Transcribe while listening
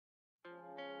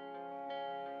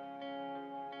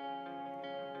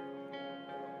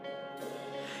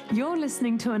You're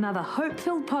listening to another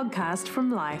hope-filled podcast from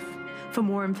Life. For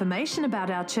more information about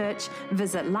our church,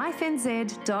 visit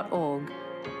lifenz.org.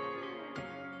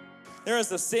 There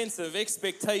is a sense of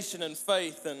expectation and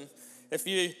faith, and if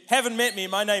you haven't met me,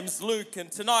 my name's Luke, and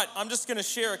tonight I'm just going to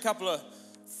share a couple of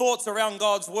thoughts around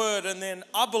God's Word, and then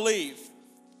I believe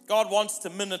God wants to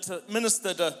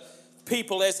minister to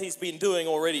people as He's been doing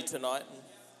already tonight.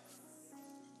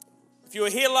 If you were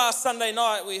here last Sunday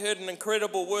night, we heard an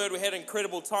incredible word. We had an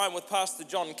incredible time with Pastor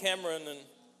John Cameron, and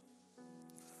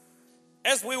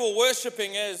as we were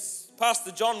worshiping, as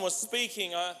Pastor John was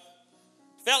speaking, I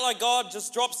felt like God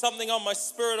just dropped something on my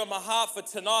spirit, on my heart for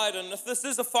tonight. And if this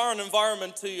is a foreign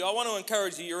environment to you, I want to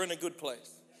encourage you, you're in a good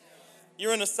place.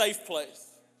 You're in a safe place.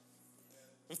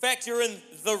 In fact, you're in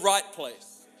the right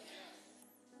place.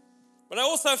 But I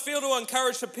also feel to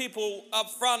encourage the people up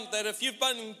front that if you've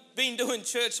been doing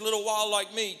church a little while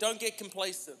like me, don't get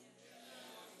complacent.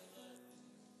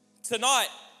 Tonight,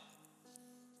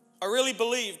 I really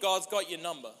believe God's got your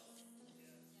number.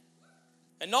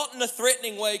 And not in a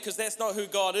threatening way, because that's not who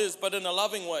God is, but in a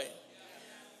loving way.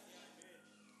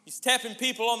 He's tapping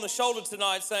people on the shoulder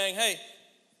tonight saying, hey,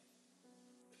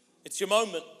 it's your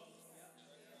moment.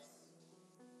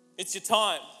 It's your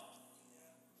time.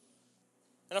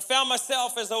 And I found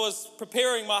myself, as I was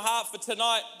preparing my heart for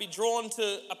tonight, be drawn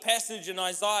to a passage in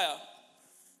Isaiah.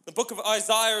 The book of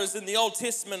Isaiah is in the Old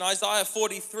Testament, Isaiah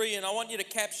 43, and I want you to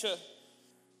capture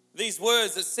these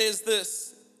words. It says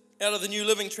this out of the New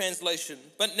Living Translation.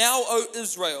 But now, O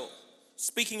Israel,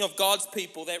 speaking of God's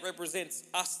people, that represents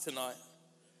us tonight.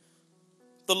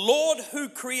 The Lord who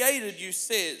created you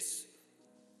says,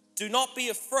 do not be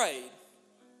afraid,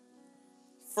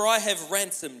 for I have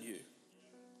ransomed you.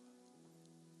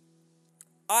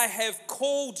 I have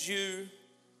called you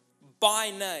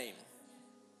by name.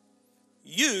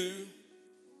 You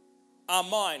are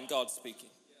mine, God speaking.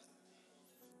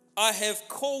 I have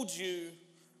called you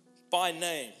by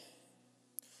name.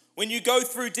 When you go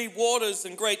through deep waters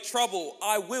and great trouble,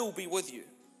 I will be with you.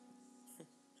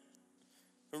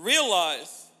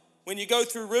 Realize when you go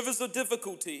through rivers of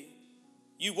difficulty,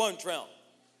 you won't drown.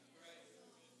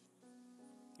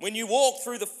 When you walk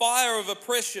through the fire of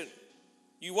oppression,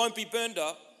 you won't be burned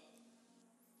up.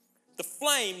 The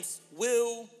flames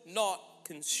will not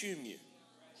consume you.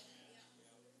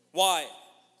 Why?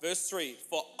 Verse 3,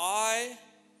 for I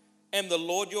am the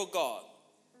Lord your God,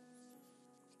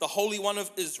 the Holy One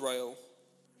of Israel,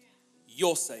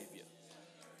 your Savior.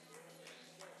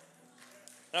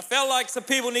 And I felt like some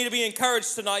people need to be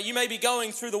encouraged tonight. You may be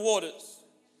going through the waters.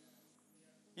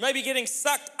 You may be getting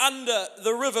sucked under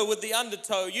the river with the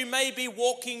undertow. You may be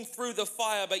walking through the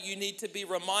fire, but you need to be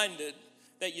reminded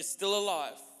that you're still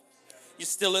alive. You're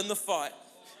still in the fight.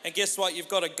 And guess what? You've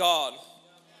got a God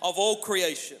of all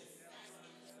creation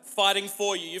fighting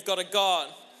for you. You've got a God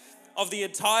of the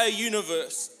entire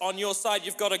universe on your side.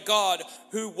 You've got a God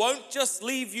who won't just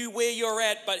leave you where you're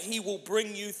at, but He will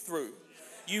bring you through.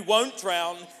 You won't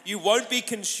drown, you won't be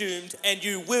consumed, and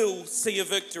you will see a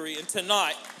victory. And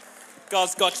tonight,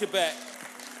 God's got your back.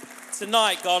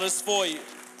 Tonight, God is for you.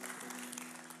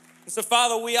 And so,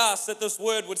 Father, we ask that this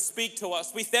word would speak to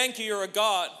us. We thank you, you're a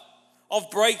God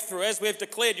of breakthrough. As we have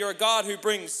declared, you're a God who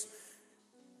brings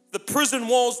the prison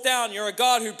walls down. You're a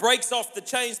God who breaks off the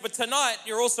chains. But tonight,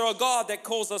 you're also a God that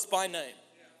calls us by name.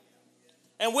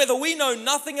 And whether we know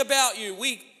nothing about you,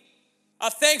 we are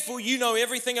thankful you know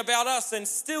everything about us, and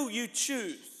still you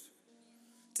choose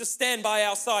to stand by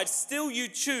our side. Still you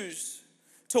choose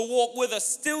to walk with us.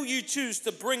 Still you choose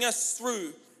to bring us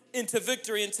through into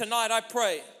victory. And tonight I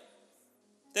pray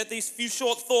that these few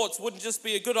short thoughts wouldn't just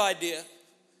be a good idea,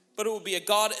 but it would be a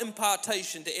God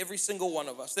impartation to every single one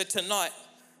of us. That tonight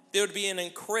there would be an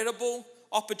incredible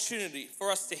opportunity for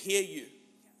us to hear you,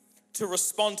 to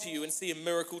respond to you, and see a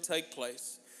miracle take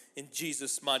place in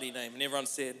Jesus' mighty name. And everyone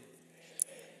said,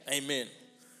 Amen.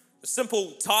 The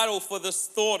simple title for this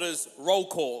thought is Roll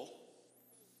Call.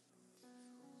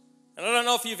 And I don't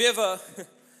know if you've ever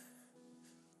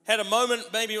had a moment,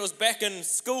 maybe it was back in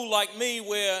school like me,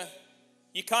 where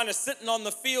you're kind of sitting on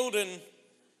the field and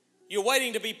you're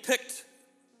waiting to be picked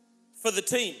for the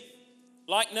team.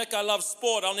 Like Nick, I love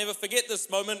sport. I'll never forget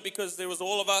this moment because there was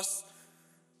all of us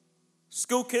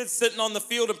school kids sitting on the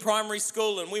field in primary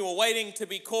school, and we were waiting to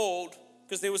be called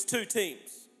because there was two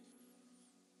teams.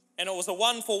 And it was a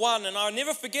 1-for-1, and I'll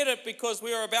never forget it because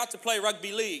we were about to play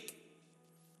rugby league.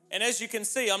 And as you can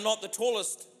see, I'm not the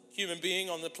tallest human being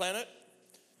on the planet,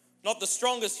 not the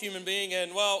strongest human being,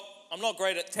 and well, I'm not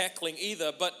great at tackling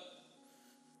either, but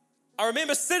I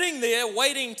remember sitting there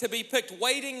waiting to be picked,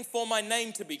 waiting for my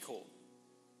name to be called.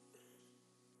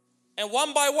 And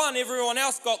one by one, everyone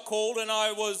else got called, and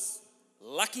I was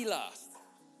lucky last.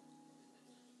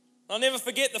 I'll never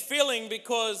forget the feeling,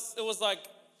 because it was like,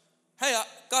 hey,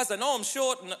 guys, I know I'm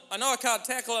short, and I know I can't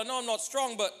tackle, I know I'm not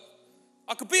strong, but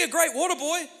I could be a great water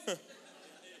boy.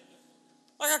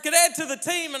 Like, I could add to the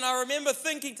team. And I remember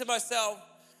thinking to myself,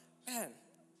 man,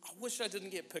 I wish I didn't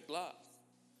get picked last.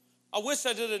 I wish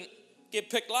I didn't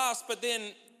get picked last. But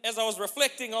then as I was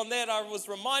reflecting on that, I was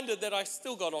reminded that I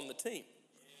still got on the team.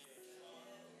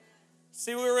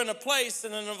 See, we were in a place,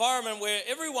 in an environment where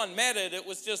everyone mattered. It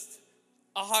was just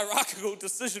a hierarchical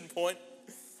decision point.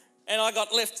 And I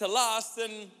got left to last.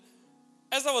 And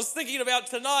as I was thinking about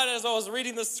tonight, as I was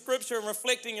reading the scripture and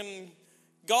reflecting on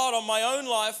God on my own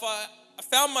life, I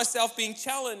found myself being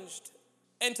challenged,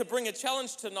 and to bring a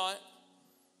challenge tonight,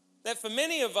 that for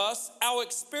many of us, our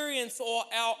experience or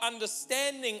our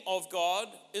understanding of God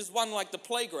is one like the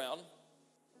playground,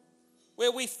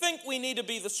 where we think we need to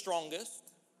be the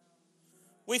strongest,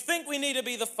 we think we need to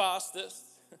be the fastest,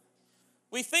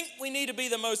 we think we need to be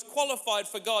the most qualified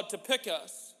for God to pick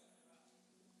us.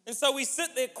 And so we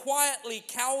sit there quietly,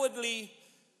 cowardly,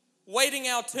 waiting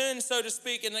our turn, so to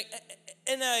speak,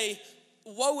 in a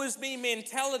woe is me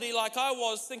mentality, like I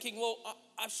was, thinking, well,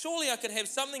 surely I could have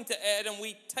something to add. And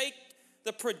we take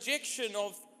the projection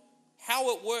of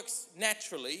how it works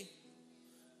naturally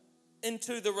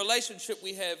into the relationship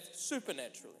we have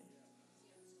supernaturally.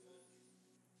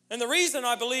 And the reason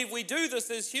I believe we do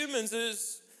this as humans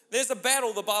is there's a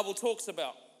battle the Bible talks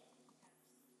about.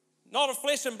 Not of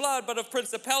flesh and blood, but of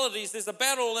principalities. There's a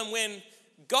battle, and when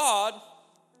God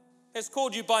has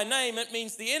called you by name, it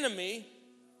means the enemy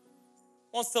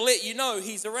wants to let you know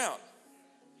he's around.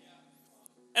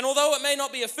 And although it may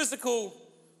not be a physical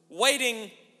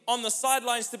waiting on the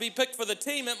sidelines to be picked for the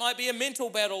team, it might be a mental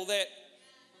battle that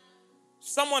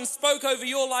someone spoke over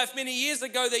your life many years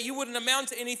ago that you wouldn't amount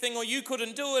to anything or you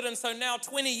couldn't do it. And so now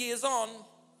 20 years on,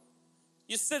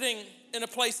 you're sitting in a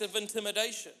place of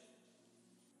intimidation.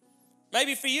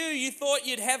 Maybe for you, you thought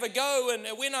you'd have a go and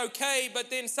it went okay, but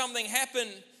then something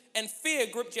happened and fear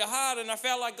gripped your heart. And I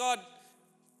felt like God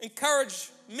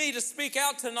encouraged me to speak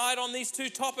out tonight on these two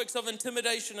topics of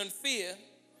intimidation and fear,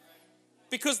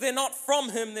 because they're not from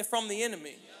Him, they're from the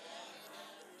enemy.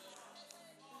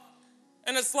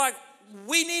 And it's like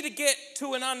we need to get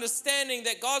to an understanding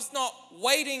that God's not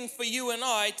waiting for you and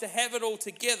I to have it all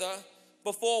together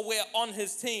before we're on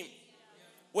His team.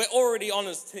 We're already on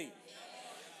His team.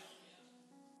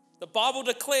 The Bible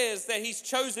declares that He's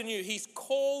chosen you. He's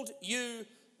called you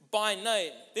by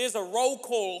name. There's a roll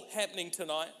call happening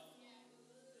tonight.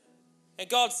 And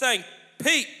God's saying,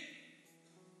 Pete,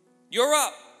 you're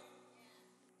up.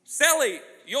 Sally,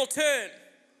 your turn.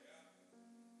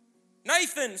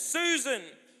 Nathan, Susan,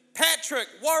 Patrick,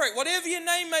 Warwick, whatever your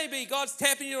name may be, God's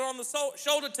tapping you on the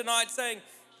shoulder tonight saying,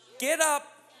 get up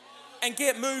and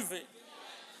get moving.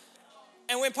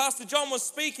 And when Pastor John was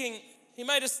speaking, he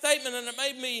made a statement, and it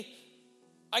made me,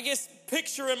 I guess,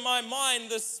 picture in my mind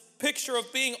this picture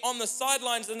of being on the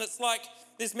sidelines. And it's like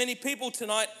there's many people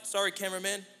tonight, sorry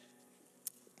cameraman,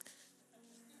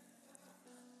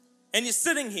 and you're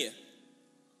sitting here.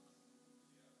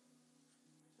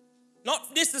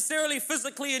 Not necessarily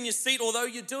physically in your seat, although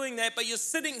you're doing that, but you're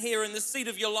sitting here in the seat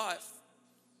of your life,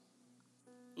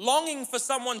 longing for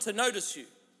someone to notice you,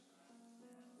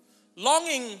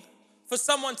 longing for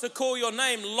someone to call your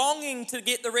name, longing to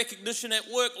get the recognition at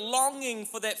work, longing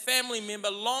for that family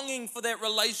member, longing for that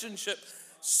relationship,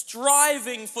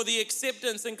 striving for the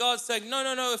acceptance. And God's saying,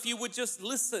 no, if you would just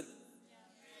listen.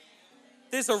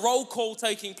 There's a roll call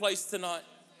taking place tonight.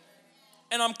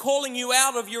 And I'm calling you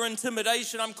out of your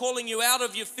intimidation. I'm calling you out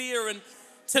of your fear. And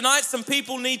tonight, some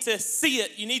people need to see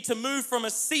it. You need to move from a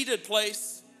seated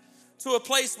place to a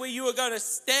place where you are going to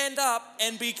stand up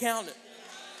and be counted.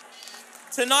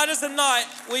 Tonight is a night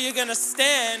where you're going to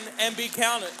stand and be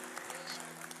counted.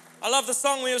 I love the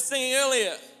song we were singing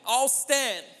earlier. I'll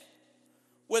stand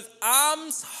with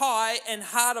arms high and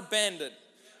heart abandoned,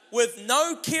 with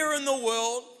no care in the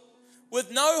world,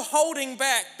 with no holding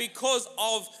back, because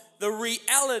of the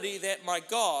reality that my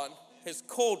God has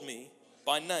called me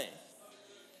by name.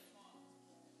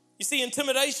 You see,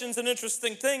 intimidation's an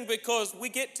interesting thing, because we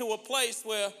get to a place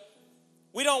where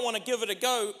we don't want to give it a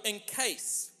go in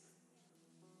case.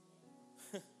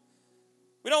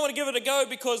 We don't want to give it a go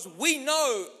because we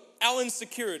know our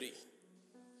insecurity.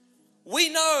 We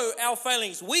know our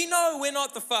failings. We know we're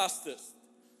not the fastest.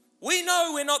 We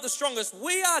know we're not the strongest.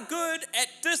 We are good at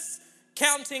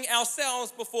discounting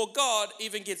ourselves before God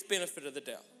even gets benefit of the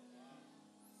doubt.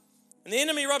 And the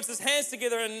enemy rubs his hands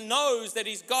together and knows that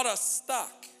he's got us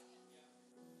stuck.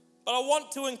 But But I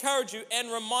want to encourage you and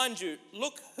remind you,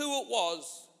 look who it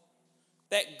was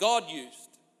that God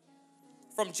used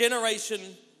from generation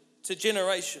to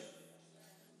generation.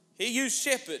 He used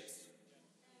shepherds.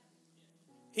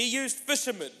 He used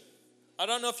fishermen. I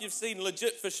don't know if you've seen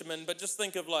legit fishermen, but just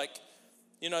think of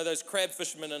those crab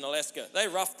fishermen in Alaska. They're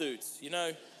rough dudes, They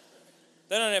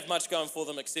don't have much going for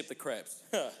them except the crabs.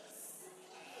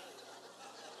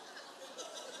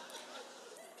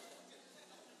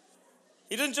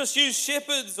 He didn't just use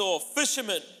shepherds or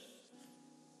fishermen.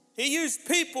 He used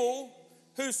people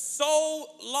whose sole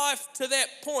life to that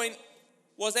point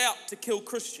was out to kill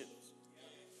Christians.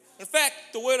 In fact,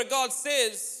 the Word of God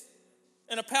says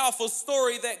in a powerful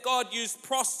story that God used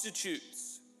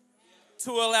prostitutes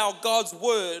to allow God's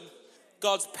word,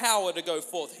 God's power to go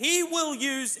forth. He will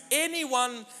use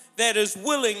anyone that is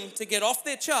willing to get off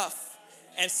their chuff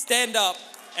and stand up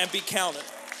and be counted.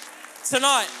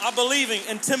 Tonight, I'm believing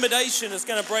intimidation is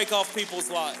going to break off people's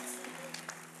lives.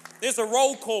 There's a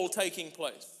roll call taking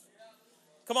place.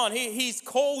 Come on, He's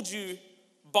called you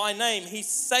by name. He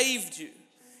saved you.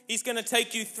 He's going to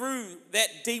take you through that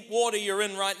deep water you're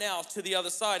in right now to the other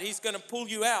side. He's going to pull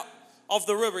you out of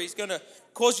the river. He's going to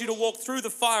cause you to walk through the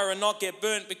fire and not get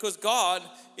burnt because God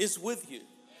is with you.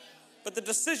 But the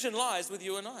decision lies with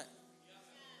you and I.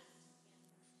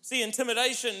 See,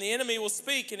 intimidation, the enemy will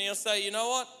speak and he'll say, you know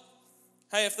what?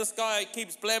 Hey, if this guy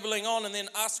keeps blabbering on and then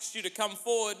asks you to come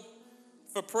forward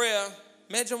for prayer,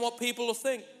 imagine what people will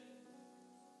think.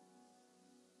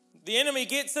 The enemy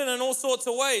gets in all sorts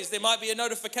of ways. There might be a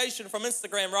notification from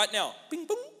Instagram right now. Bing,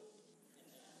 boom.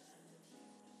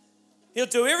 He'll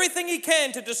do everything he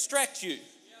can to distract you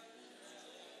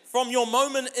from your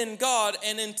moment in God,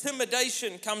 and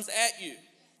intimidation comes at you.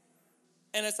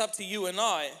 And it's up to you and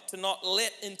I to not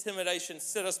let intimidation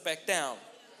sit us back down,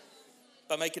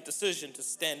 but make a decision to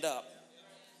stand up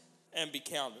and be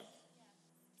counted.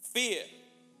 Fear.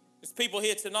 There's people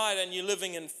here tonight and you're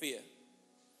living in fear.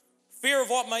 Fear of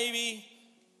what maybe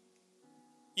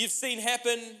you've seen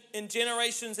happen in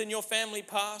generations in your family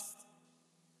past.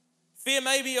 Fear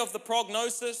maybe of the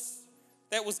prognosis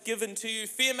that was given to you.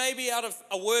 Fear maybe out of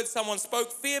a word someone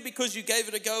spoke. Fear because you gave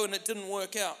it a go and it didn't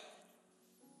work out.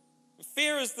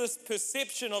 Fear is this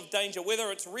perception of danger,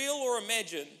 whether it's real or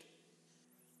imagined.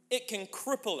 It can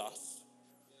cripple us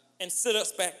and sit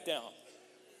us back down.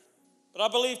 But I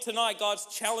believe tonight God's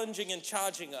challenging and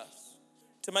charging us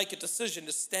to make a decision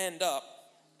to stand up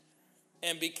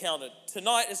and be counted.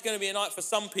 Tonight is going to be a night for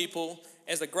some people,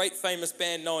 as a great famous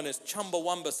band known as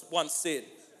Chumbawamba once said,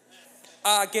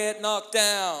 I get knocked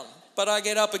down, but I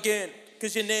get up again,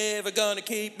 because you're never going to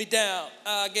keep me down.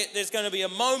 There's going to be a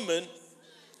moment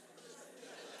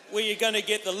where you're going to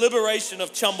get the liberation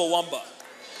of Chumbawamba.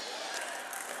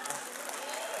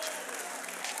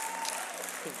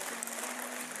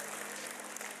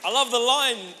 I love the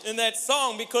line in that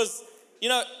song because,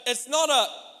 it's not a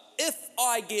if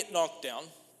I get knocked down,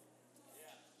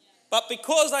 but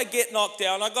because I get knocked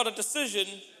down, I got a decision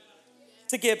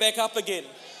to get back up again.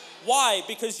 Why?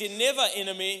 Because you're never,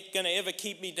 enemy, going to ever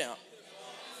keep me down.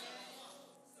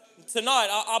 Tonight,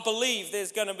 I believe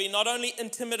there's going to be not only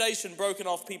intimidation broken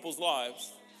off people's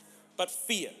lives, but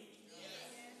fear.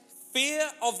 Fear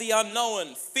of the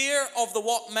unknown, fear of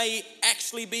what may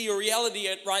actually be your reality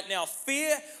right now,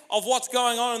 fear of what's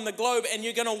going on in the globe, and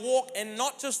you're going to walk, and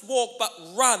not just walk, but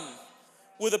run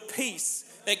with a peace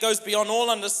that goes beyond all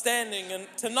understanding. And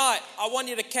tonight, I want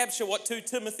you to capture what 2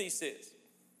 Timothy says.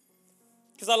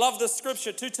 Because I love this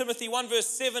scripture. 2 Timothy 1 verse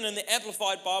 7 in the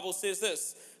Amplified Bible says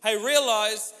this. Hey,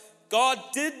 realize God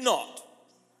did not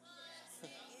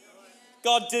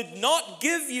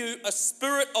give you a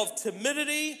spirit of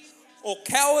timidity or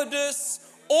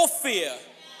cowardice or fear,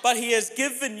 but He has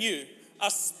given you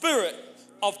a spirit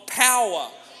of power,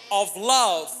 of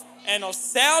love, and of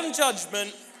sound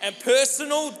judgment and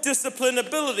personal discipline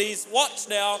abilities, watch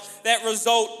now, that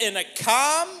result in a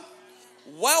calm,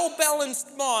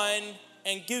 well-balanced mind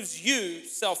and gives you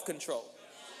self-control.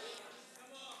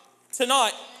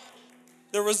 Tonight,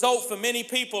 the result for many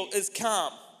people is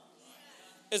calm,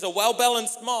 is a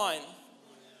well-balanced mind,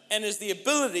 and is the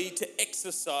ability to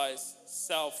exercise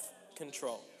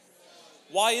self-control.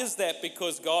 Why is that?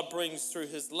 Because God brings through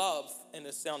His love and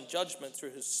His sound judgment,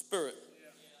 through His Spirit,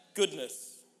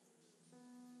 goodness.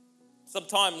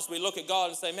 Sometimes we look at God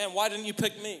and say, man, why didn't you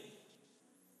pick me?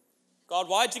 God,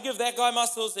 why'd you give that guy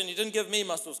muscles and you didn't give me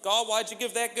muscles? God, why'd you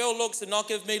give that girl looks and not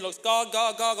give me looks? God,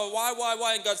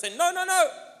 why? And God said, no.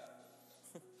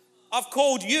 I've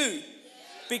called you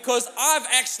because I've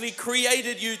actually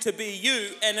created you to be you.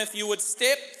 And if you would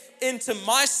step into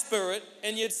my spirit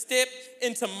and you'd step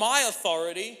into my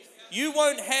authority, you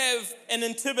won't have an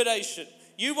intimidation.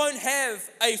 You won't have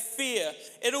a fear.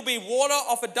 It'll be water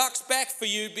off a duck's back for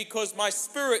you because my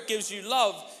Spirit gives you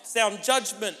love, sound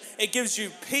judgment. It gives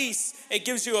you peace. It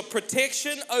gives you a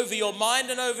protection over your mind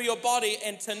and over your body.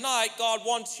 And tonight, God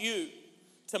wants you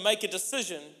to make a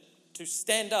decision to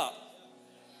stand up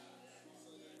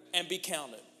and be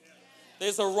counted.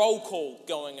 There's a roll call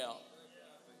going out.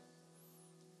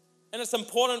 And it's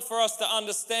important for us to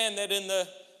understand that in the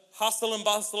hustle and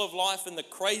bustle of life and the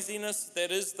craziness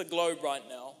that is the globe right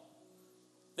now,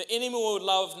 the enemy would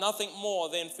love nothing more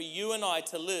than for you and I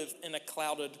to live in a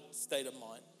clouded state of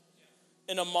mind.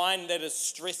 In a mind that is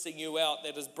stressing you out,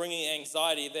 that is bringing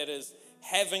anxiety, that is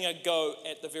having a go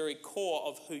at the very core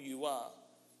of who you are.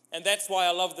 And that's why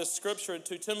I love this scripture in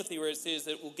 2 Timothy where it says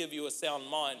it will give you a sound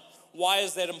mind. Why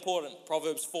is that important?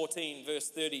 Proverbs 14 verse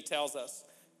 30 tells us,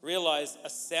 realize a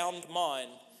sound mind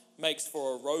makes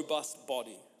for a robust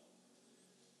body.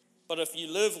 But if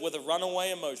you live with a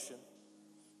runaway emotion,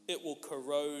 it will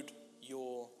corrode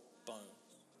your bones.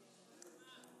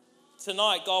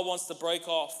 Tonight, God wants to break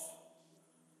off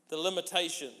the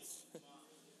limitations.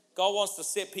 God wants to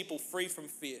set people free from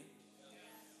fear,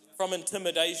 from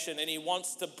intimidation, and He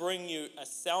wants to bring you a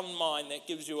sound mind that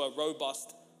gives you a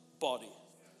robust body.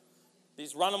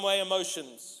 These runaway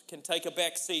emotions can take a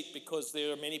back seat because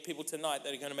there are many people tonight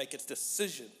that are going to make a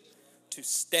decision to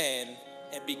stand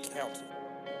and be counted.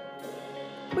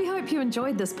 We hope you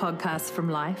enjoyed this podcast from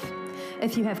Life.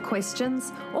 If you have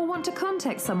questions or want to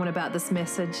contact someone about this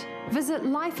message, visit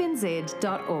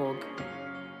lifenz.org.